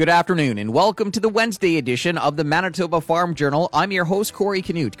Good afternoon and welcome to the Wednesday edition of the Manitoba Farm Journal. I'm your host, Corey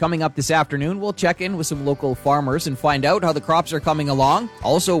Canute. Coming up this afternoon, we'll check in with some local farmers and find out how the crops are coming along.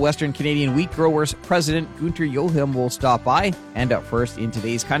 Also, Western Canadian Wheat Growers President Gunter Jochim will stop by. And up first in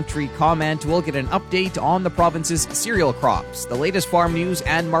today's Country Comment, we'll get an update on the province's cereal crops, the latest farm news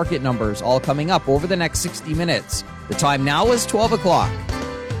and market numbers, all coming up over the next 60 minutes. The time now is 12 o'clock.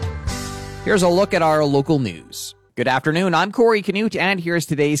 Here's a look at our local news. Good afternoon, I'm Corey Canute, and here's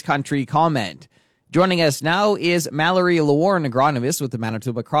today's Country Comment. Joining us now is Mallory Lewarne, agronomist with the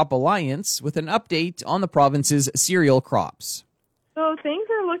Manitoba Crop Alliance, with an update on the province's cereal crops. So things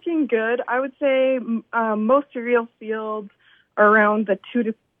are looking good. I would say most cereal fields are around the 2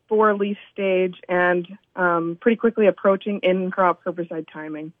 to 4 leaf stage and pretty quickly approaching in-crop herbicide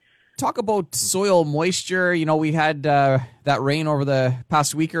timing. Talk about soil moisture. You know, we had that rain over the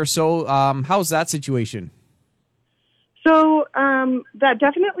past week or so. How's that situation? So that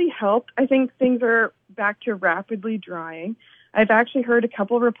definitely helped. I think things are back to rapidly drying. I've actually heard a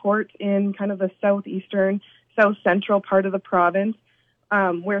couple of reports in kind of the southeastern, south central part of the province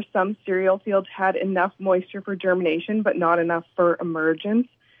where some cereal fields had enough moisture for germination but not enough for emergence.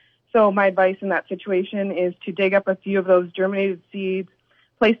 So my advice in that situation is to dig up a few of those germinated seeds,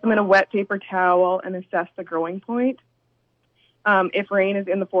 place them in a wet paper towel, and assess the growing point. If rain is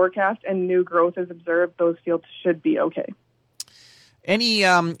in the forecast and new growth is observed, those fields should be okay. Any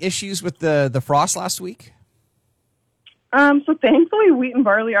issues with the frost last week? So thankfully, wheat and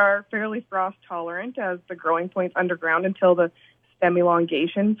barley are fairly frost tolerant as the growing point's underground until the stem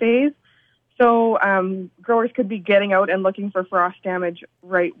elongation phase. So growers could be getting out and looking for frost damage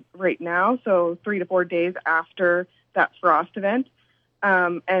right now, so 3 to 4 days after that frost event.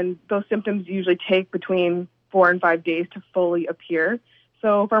 And those symptoms usually take between 4 and 5 days to fully appear.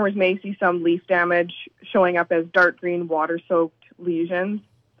 So farmers may see some leaf damage showing up as dark green water-soaked lesions,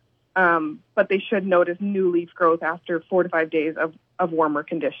 but they should notice new leaf growth after 4 to 5 days of warmer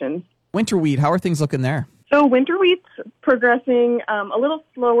conditions. Winter wheat, how are things looking there? So winter wheat's progressing a little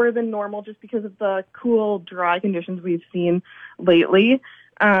slower than normal just because of the cool, dry conditions we've seen lately.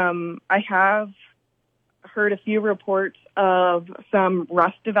 I have heard a few reports of some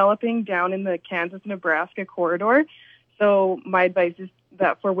rust developing down in the Kansas-Nebraska corridor. So my advice is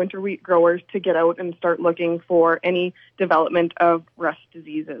that for winter wheat growers to get out and start looking for any development of rust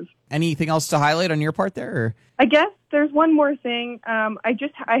diseases. Anything else to highlight on your part there? Or? I guess there's one more thing.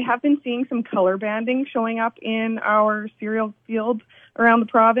 I have been seeing some color banding showing up in our cereal fields around the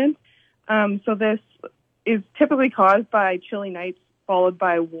province. So this is typically caused by chilly nights followed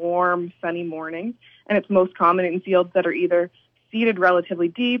by warm, sunny mornings. And it's most common in fields that are either seeded relatively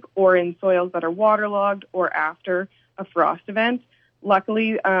deep or in soils that are waterlogged or after a frost event.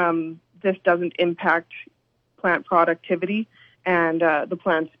 Luckily, this doesn't impact plant productivity, and the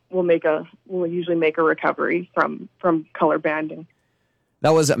plants will usually make a recovery from color banding.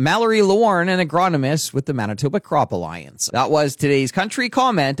 That was Mallory Lewarne, an agronomist with the Manitoba Crop Alliance. That was today's Country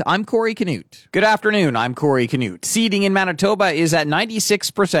Comment. I'm Corey Canute. Good afternoon, I'm Corey Canute. Seeding in Manitoba is at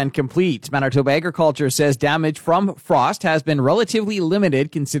 96% complete. Manitoba Agriculture says damage from frost has been relatively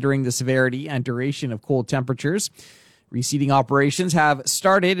limited considering the severity and duration of cold temperatures. Reseeding operations have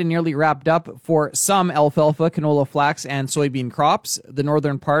started and nearly wrapped up for some alfalfa, canola, flax, and soybean crops. The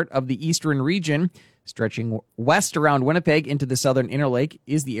northern part of the eastern region, stretching west around Winnipeg into the southern Interlake,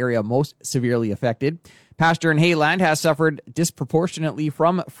 is the area most severely affected. Pasture and hayland has suffered disproportionately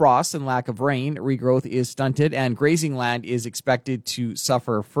from frost and lack of rain. Regrowth is stunted, and grazing land is expected to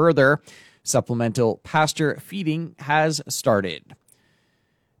suffer further. Supplemental pasture feeding has started.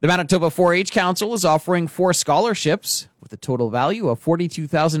 The Manitoba 4-H Council is offering 4 scholarships with a total value of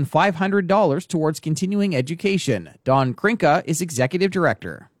 $42,500 towards continuing education. Dawn Krinka is executive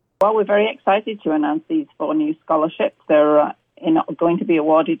director. Well, we're very excited to announce these 4 new scholarships. They're going to be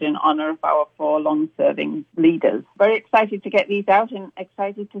awarded in honor of our 4 long-serving leaders. Very excited to get these out and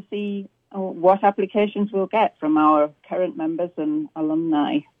excited to see what applications we'll get from our current members and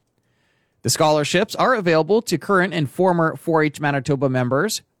alumni. The scholarships are available to current and former 4-H Manitoba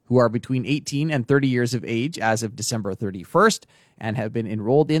members who are between 18 and 30 years of age as of December 31st and have been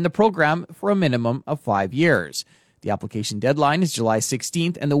enrolled in the program for a minimum of 5 years. The application deadline is July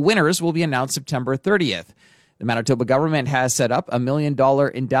 16th, and the winners will be announced September 30th. The Manitoba government has set up a $1 million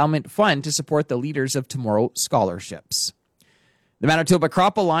endowment fund to support the Leaders of Tomorrow scholarships. The Manitoba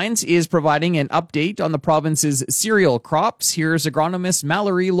Crop Alliance is providing an update on the province's cereal crops. Here's agronomist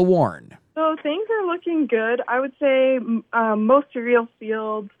Mallory Lewarne. So things are looking good. I would say most cereal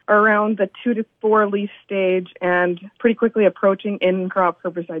fields are around the 2 to 4 leaf stage and pretty quickly approaching in-crop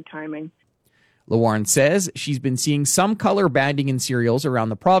herbicide timing. Lawarne says she's been seeing some color banding in cereals around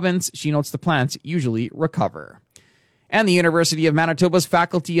the province. She notes the plants usually recover. And the University of Manitoba's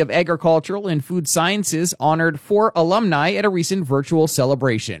Faculty of Agricultural and Food Sciences honored 4 alumni at a recent virtual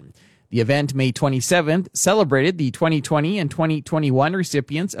celebration. The event, May 27th, celebrated the 2020 and 2021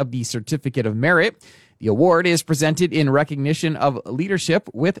 recipients of the Certificate of Merit. The award is presented in recognition of leadership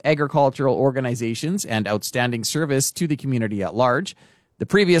with agricultural organizations and outstanding service to the community at large. The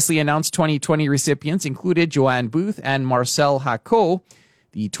previously announced 2020 recipients included Joanne Booth and Marcel Hacot.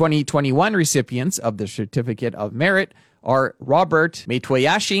 The 2021 recipients of the Certificate of Merit are Robert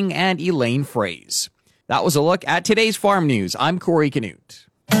Metoyashing and Elaine Fraze. That was a look at today's farm news. I'm Corey Canute.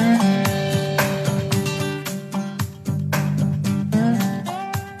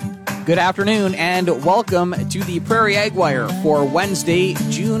 Good afternoon and welcome to the Prairie Ag Wire for Wednesday,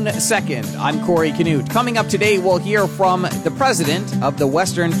 June 2nd. I'm Corey Canute. Coming up today, we'll hear from the president of the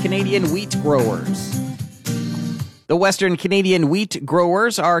Western Canadian Wheat Growers. The Western Canadian Wheat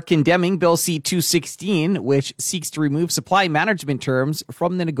Growers are condemning Bill C-216, which seeks to remove supply management terms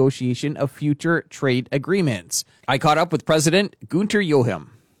from the negotiation of future trade agreements. I caught up with President Gunter Jochum.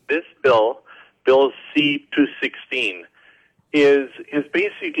 This bill, Bill C-216, is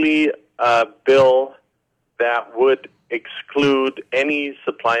basically a bill that would exclude any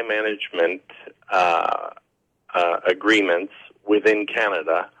supply management agreements within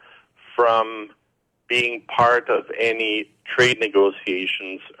Canada from being part of any trade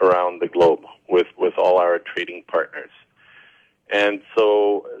negotiations around the globe with all our trading partners. And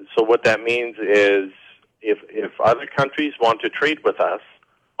so what that means is if other countries want to trade with us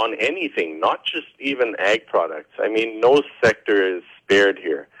on anything, not just even ag products. I mean, no sector is spared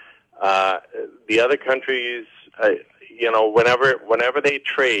here. The other countries, whenever they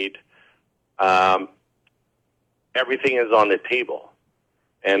trade, everything is on the table.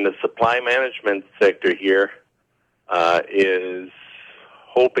 And the supply management sector here is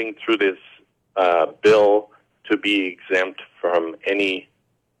hoping through this bill to be exempt from any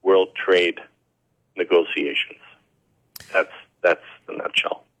world trade negotiations. That's the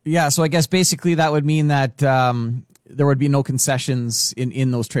nutshell. Yeah, so I guess basically that would mean that there would be no concessions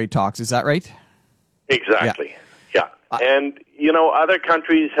in those trade talks. Is that right? Exactly, yeah. And, other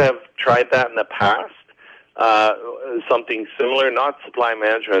countries have tried that in the past, something similar, not supply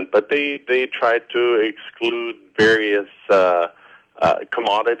management, but they tried to exclude various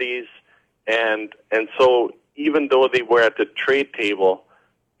commodities. And so even though they were at the trade table,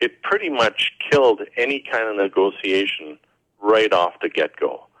 it pretty much killed any kind of negotiation right off the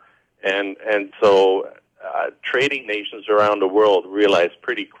get-go. And so trading nations around the world realized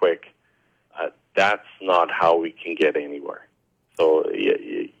pretty quick that's not how we can get anywhere. So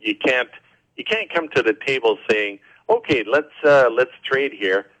you can't come to the table saying, okay, let's trade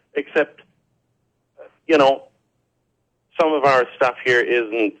here, except some of our stuff here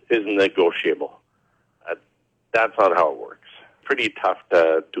isn't negotiable. That's not how it works. Pretty tough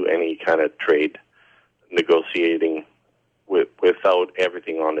to do any kind of trade negotiating without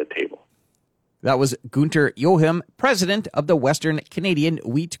everything on the table. That was Gunter Jochum, president of the Western Canadian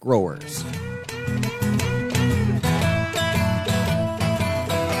Wheat Growers.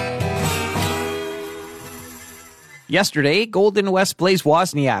 Yesterday, Golden West Blaise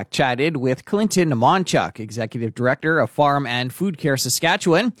Wozniak chatted with Clinton Monchuk, Executive Director of Farm and Food Care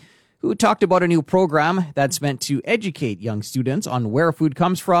Saskatchewan, who talked about a new program that's meant to educate young students on where food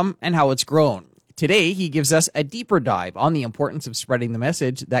comes from and how it's grown. Today, he gives us a deeper dive on the importance of spreading the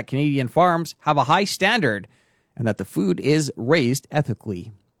message that Canadian farms have a high standard and that the food is raised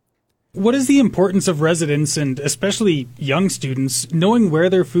ethically. What is the importance of residents, and especially young students, knowing where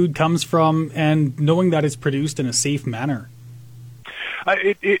their food comes from and knowing that it's produced in a safe manner?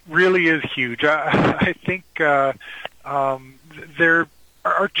 It really is huge. I think our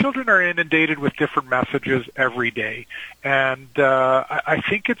children are inundated with different messages every day, and I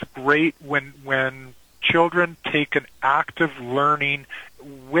think it's great when children take an active learning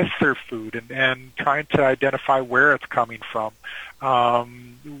with their food and trying to identify where it's coming from.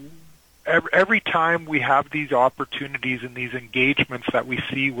 Every time we have these opportunities and these engagements that we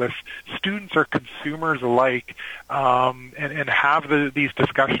see with students or consumers alike, and have these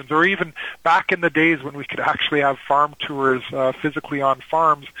discussions, or even back in the days when we could actually have farm tours physically on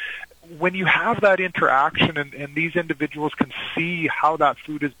farms, when you have that interaction and these individuals can see how that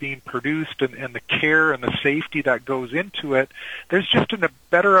food is being produced and the care and the safety that goes into it, there's just a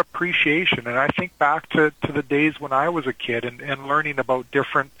better appreciation. And I think back to the days when I was a kid and learning about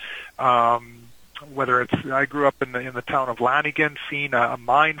different, whether it's, I grew up in the town of Lanigan, seeing a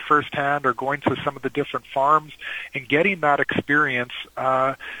mine firsthand or going to some of the different farms and getting that experience.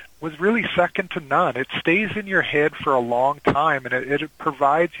 was really second to none. It stays in your head for a long time, and it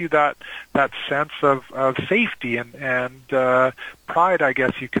provides you that sense of safety and pride, I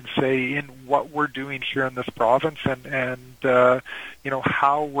guess you can say, in what we're doing here in this province, and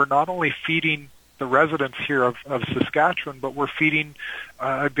how we're not only feeding the residents here of Saskatchewan, but we're feeding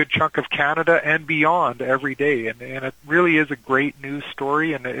a good chunk of Canada and beyond every day. And it really is a great news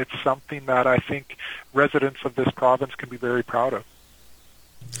story, and it's something that I think residents of this province can be very proud of.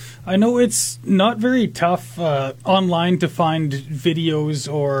 I know it's not very tough online to find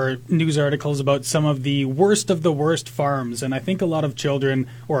videos or news articles about some of the worst farms, and I think a lot of children,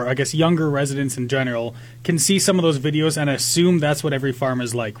 or I guess younger residents in general, can see some of those videos and assume that's what every farm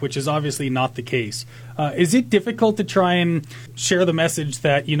is like, which is obviously not the case. Is it difficult to try and share the message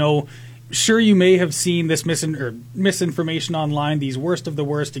that, sure, you may have seen this misinformation online, these worst of the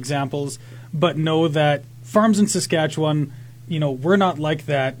worst examples, but know that farms in Saskatchewan, we're not like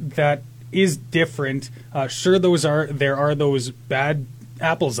that. That is different. Sure, there are those bad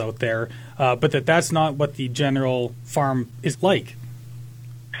apples out there, but that's not what the general farm is like.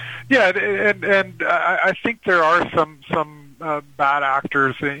 Yeah, and I think there are some bad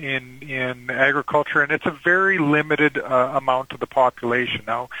actors in agriculture, and it's a very limited amount of the population.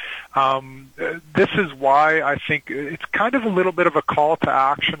 Now, this is why I think it's kind of a little bit of a call to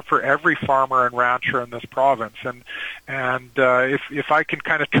action for every farmer and rancher in this province. And if I can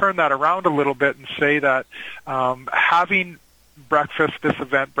kind of turn that around a little bit and say that having this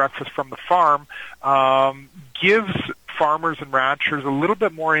event, Breakfast from the Farm, gives farmers and ranchers a little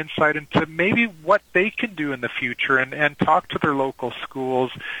bit more insight into maybe what they can do in the future, and talk to their local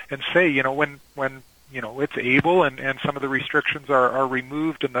schools and say, when it's able and some of the restrictions are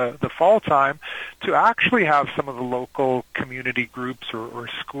removed in the fall time, to actually have some of the local community groups or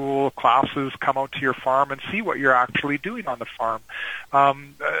school classes come out to your farm and see what you're actually doing on the farm.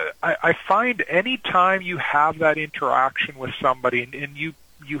 I find any time you have that interaction with somebody and you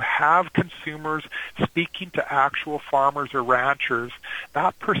have consumers speaking to actual farmers or ranchers,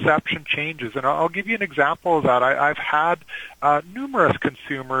 that perception changes. And I'll give you an example of that. I've had numerous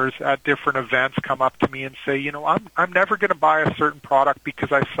consumers at different events come up to me and say, I'm never going to buy a certain product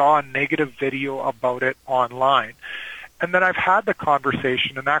because I saw a negative video about it online. And then I've had the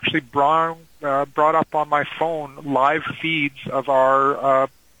conversation and actually brought up on my phone live feeds of our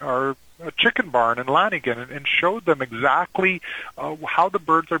chicken barn in Lanigan and showed them exactly how the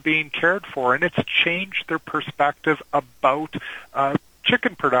birds are being cared for, and it's changed their perspective about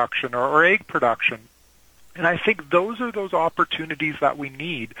chicken production or egg production. And I think those are those opportunities that we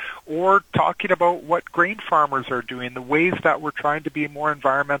need. Or talking about what grain farmers are doing, the ways that we're trying to be more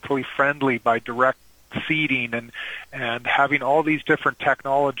environmentally friendly by direct seeding and having all these different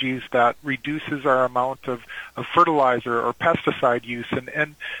technologies that reduces our amount of fertilizer or pesticide use.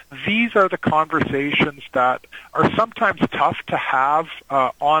 And these are the conversations that are sometimes tough to have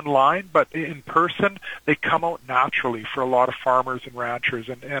online, but in person, they come out naturally for a lot of farmers and ranchers.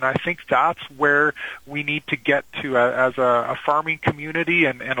 And I think that's where we need to get to as a farming community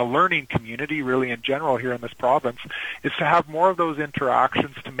and a learning community, really in general here in this province, is to have more of those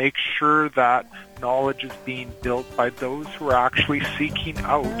interactions to make sure that knowledge is being built by those who are actually seeking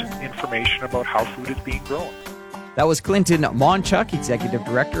out information about how food is being grown. That was Clinton Monchuk, Executive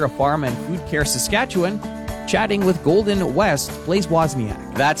Director of Farm and Food Care Saskatchewan, chatting with Golden West Blaise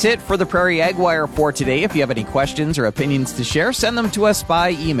Wozniak. That's it for the Prairie Ag Wire for today. If you have any questions or opinions to share, send them to us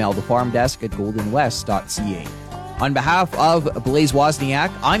by email, thefarmdesk@goldenwest.ca. On behalf of Blaise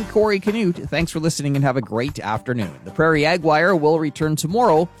Wozniak, I'm Corey Canute. Thanks for listening and have a great afternoon. The Prairie Ag Wire will return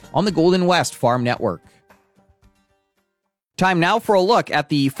tomorrow on the Golden West Farm Network. Time now for a look at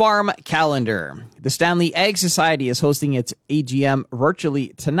the farm calendar. The Stanley Ag Society is hosting its AGM virtually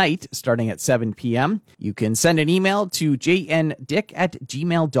tonight, starting at 7 p.m. You can send an email to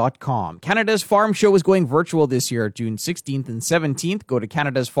jndick@gmail.com. Canada's Farm Show is going virtual this year, June 16th and 17th. Go to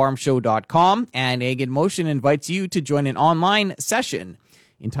canadasfarmshow.com, and Ag in Motion invites you to join an online session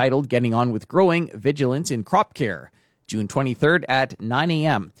entitled Getting On with Growing Vigilance in Crop Care, June 23rd at 9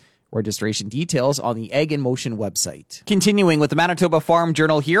 a.m. Registration details on the Ag in Motion website. Continuing with the Manitoba Farm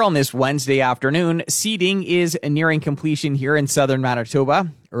Journal here on this Wednesday afternoon, seeding is nearing completion here in southern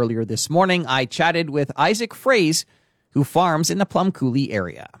Manitoba. Earlier this morning, I chatted with Isaac Fraze, who farms in the Plum Coulee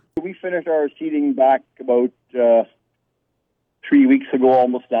area. We finished our seeding back about 3 weeks ago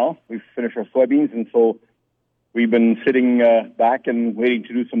almost now. We've finished our soybeans, and so we've been sitting back and waiting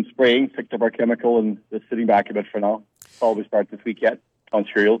to do some spraying, picked up our chemical, and just sitting back a bit for now. Probably start this week yet on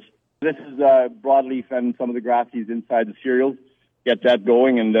cereals. This is broadleaf and some of the grass seeds inside the cereals. Get that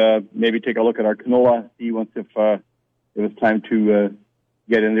going and maybe take a look at our canola, see once if it's time to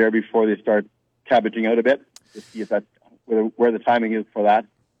get in there before they start cabbaging out a bit to see if that's where the timing is for that.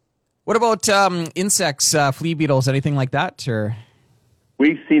 What about insects, flea beetles, anything like that? Or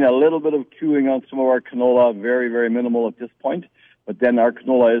we've seen a little bit of chewing on some of our canola, very, very minimal at this point. But then our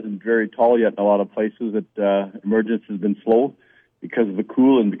canola isn't very tall yet in a lot of places. Emergence has been slow because of the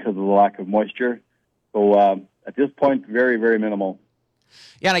cool and because of the lack of moisture. So at this point, very, very minimal.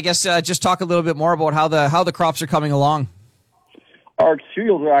 Yeah, and I guess just talk a little bit more about how the crops are coming along. Our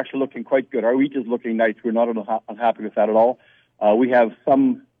cereals are actually looking quite good. Our wheat is looking nice. We're not unhappy with that at all. We have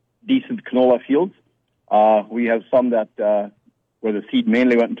some decent canola fields. We have some that where the seed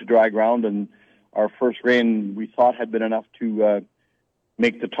mainly went into dry ground, and our first rain we thought had been enough to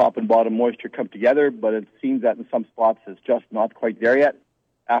make the top and bottom moisture come together, but it seems that in some spots it's just not quite there yet.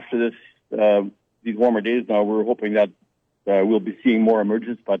 After these warmer days now, we're hoping that we'll be seeing more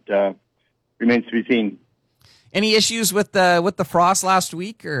emergence, but remains to be seen. Any issues with the frost last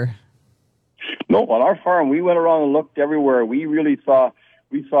week, or? No, on our farm we went around and looked everywhere. We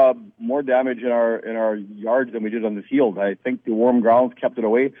saw more damage in our yards than we did on the field. I think the warm grounds kept it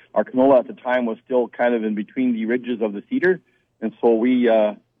away. Our canola at the time was still kind of in between the ridges of the cedar, and so we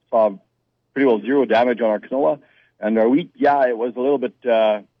saw pretty well zero damage on our canola. And our wheat, yeah, it was a little bit.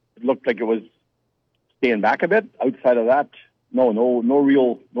 It looked like it was staying back a bit. Outside of that, no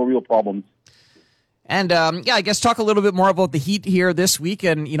real problems. And I guess talk a little bit more about the heat here this week,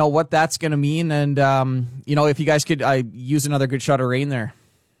 and what that's going to mean, and if you guys could use another good shot of rain there.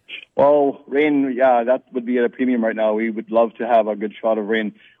 Well, rain, yeah, that would be at a premium right now. We would love to have a good shot of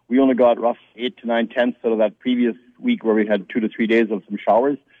rain. We only got roughly 8 to 9 tenths out of that previous week where we had 2 to 3 days of some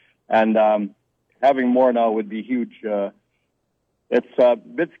showers, and having more now would be huge. It's a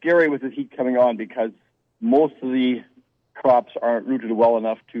bit scary with the heat coming on because most of the crops aren't rooted well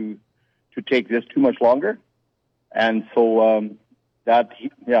enough to take this too much longer, and so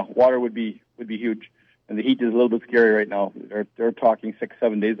water would be huge, and the heat is a little bit scary right now. They're talking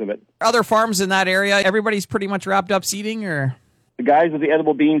 6-7 days of it. Other farms in that area, everybody's pretty much wrapped up seeding, or the guys with the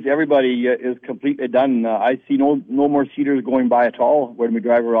edible beans, everybody is completely done. I see no more seeders going by at all. When we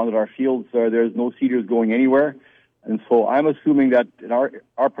drive around at our fields, there's no seeders going anywhere, and so I'm assuming that in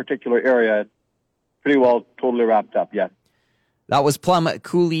our particular area, it's pretty well totally wrapped up. Yeah. That was Plum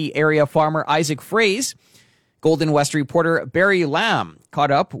Coulee area farmer Isaac Fraze. Golden West reporter Barry Lamb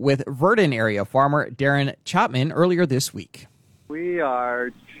caught up with Verdon area farmer Darren Chapman earlier this week. We are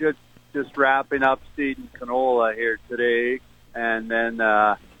just wrapping up seeding canola here today, and then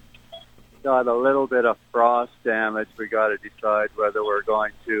got a little bit of frost damage. We got to decide whether we're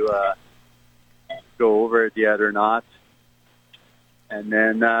going to go over it yet or not. And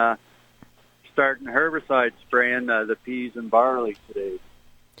then starting herbicide spraying the peas and barley today.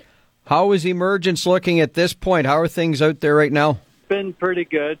 How is emergence looking at this point? How are things out there right now? Been pretty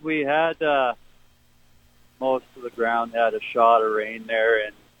good. We had most of the ground had a shot of rain there,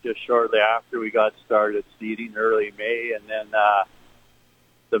 and just shortly after we got started seeding early May, and then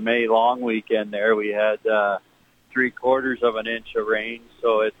the May long weekend there we had 3/4 of an inch of rain,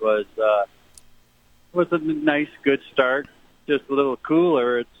 so it was a nice good start. Just a little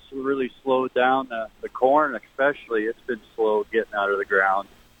cooler. It's really slowed down the corn, especially. It's been slow getting out of the ground.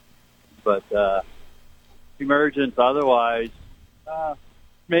 But emergence otherwise,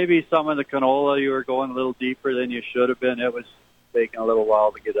 maybe some of the canola you were going a little deeper than you should have been. It was taking a little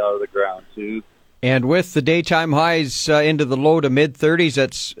while to get out of the ground too. And with the daytime highs into the low to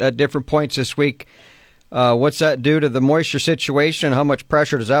mid-30s at different points this week, what's that do to the moisture situation? How much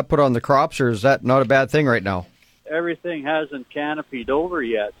pressure does that put on the crops, or is that not a bad thing right now? Everything hasn't canopied over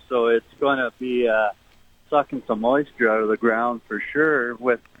yet, so it's going to be sucking some moisture out of the ground for sure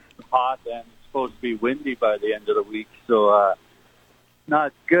with hot, and it's supposed to be windy by the end of the week, so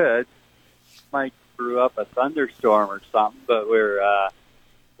not good. Might brew up a thunderstorm or something, but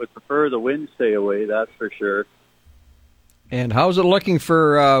would prefer the wind stay away, that's for sure. And how's it looking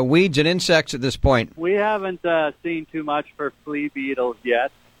for weeds and insects at this point? We haven't seen too much for flea beetles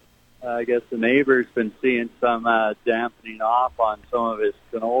yet. I guess the neighbor's been seeing some dampening off on some of his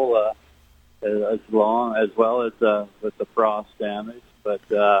canola as well as with the frost damage.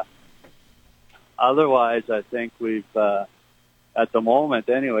 But otherwise, I think we've, at the moment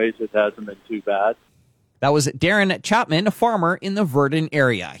anyways, it hasn't been too bad. That was Darren Chapman, a farmer in the Verdon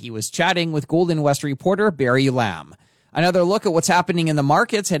area. He was chatting with Golden West reporter Barry Lamb. Another look at what's happening in the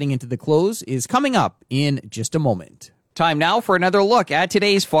markets heading into the close is coming up in just a moment. Time now for another look at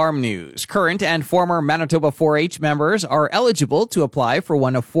today's farm news. Current and former Manitoba 4-H members are eligible to apply for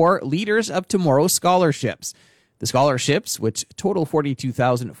one of 4 Leaders of Tomorrow scholarships. The scholarships, which total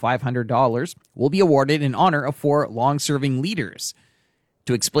 $42,500, will be awarded in honor of 4 long-serving leaders.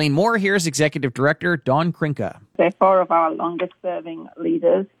 To explain more, here's Executive Director Dawn Krinka. They're four of our longest-serving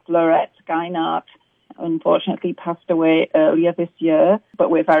leaders. Florette Guynart unfortunately passed away earlier this year, but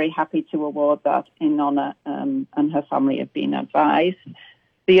we're very happy to award that in honour, and her family have been advised.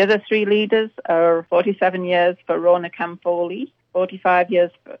 The other three leaders are 47 years for Rona Campoli, 45 years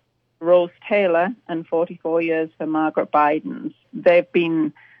for Rose Taylor, and 44 years for Margaret Bidens. They've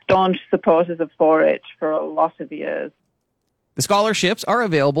been staunch supporters of 4-H for a lot of years. The scholarships are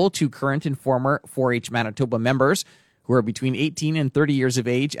available to current and former 4-H Manitoba members who are between 18 and 30 years of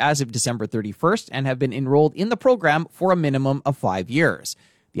age as of December 31st and have been enrolled in the program for a minimum of 5 years.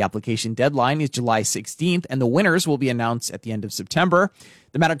 The application deadline is July 16th, and the winners will be announced at the end of September.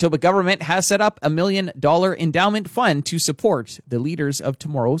 The Manitoba government has set up $1 million endowment fund to support the leaders of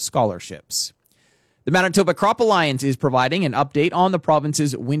tomorrow's scholarships. The Manitoba Crop Alliance is providing an update on the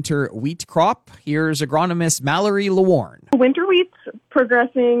province's winter wheat crop. Here's agronomist Mallory Lewarne. Winter wheat's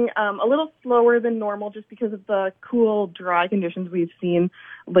progressing a little slower than normal just because of the cool, dry conditions we've seen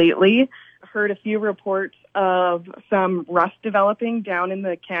lately. I heard a few reports of some rust developing down in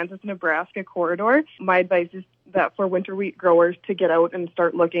the Kansas-Nebraska corridor. My advice is that for winter wheat growers to get out and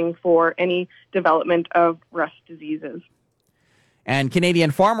start looking for any development of rust diseases. And Canadian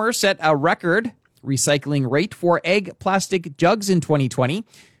farmers set a record recycling rate for egg plastic jugs in 2020,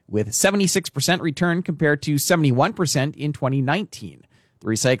 with 76% return compared to 71% in 2019. The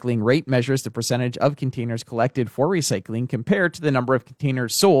recycling rate measures the percentage of containers collected for recycling compared to the number of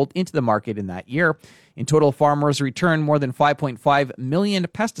containers sold into the market in that year. In total, farmers returned more than 5.5 million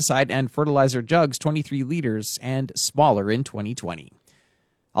pesticide and fertilizer jugs, 23 liters and smaller in 2020.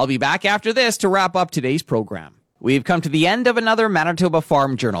 I'll be back after this to wrap up today's program. We've come to the end of another Manitoba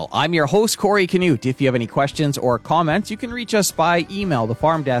Farm Journal. I'm your host, Corey Canute. If you have any questions or comments, you can reach us by email,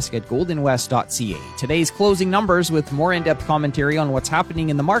 thefarmdesk@goldenwest.ca. Today's closing numbers with more in-depth commentary on what's happening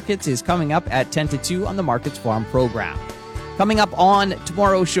in the markets is coming up at 10 to 2 on the Markets Farm program. Coming up on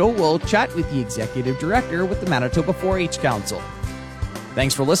tomorrow's show, we'll chat with the Executive Director with the Manitoba 4-H Council.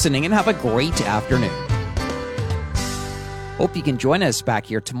 Thanks for listening and have a great afternoon. Hope you can join us back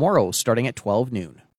here tomorrow starting at 12 noon.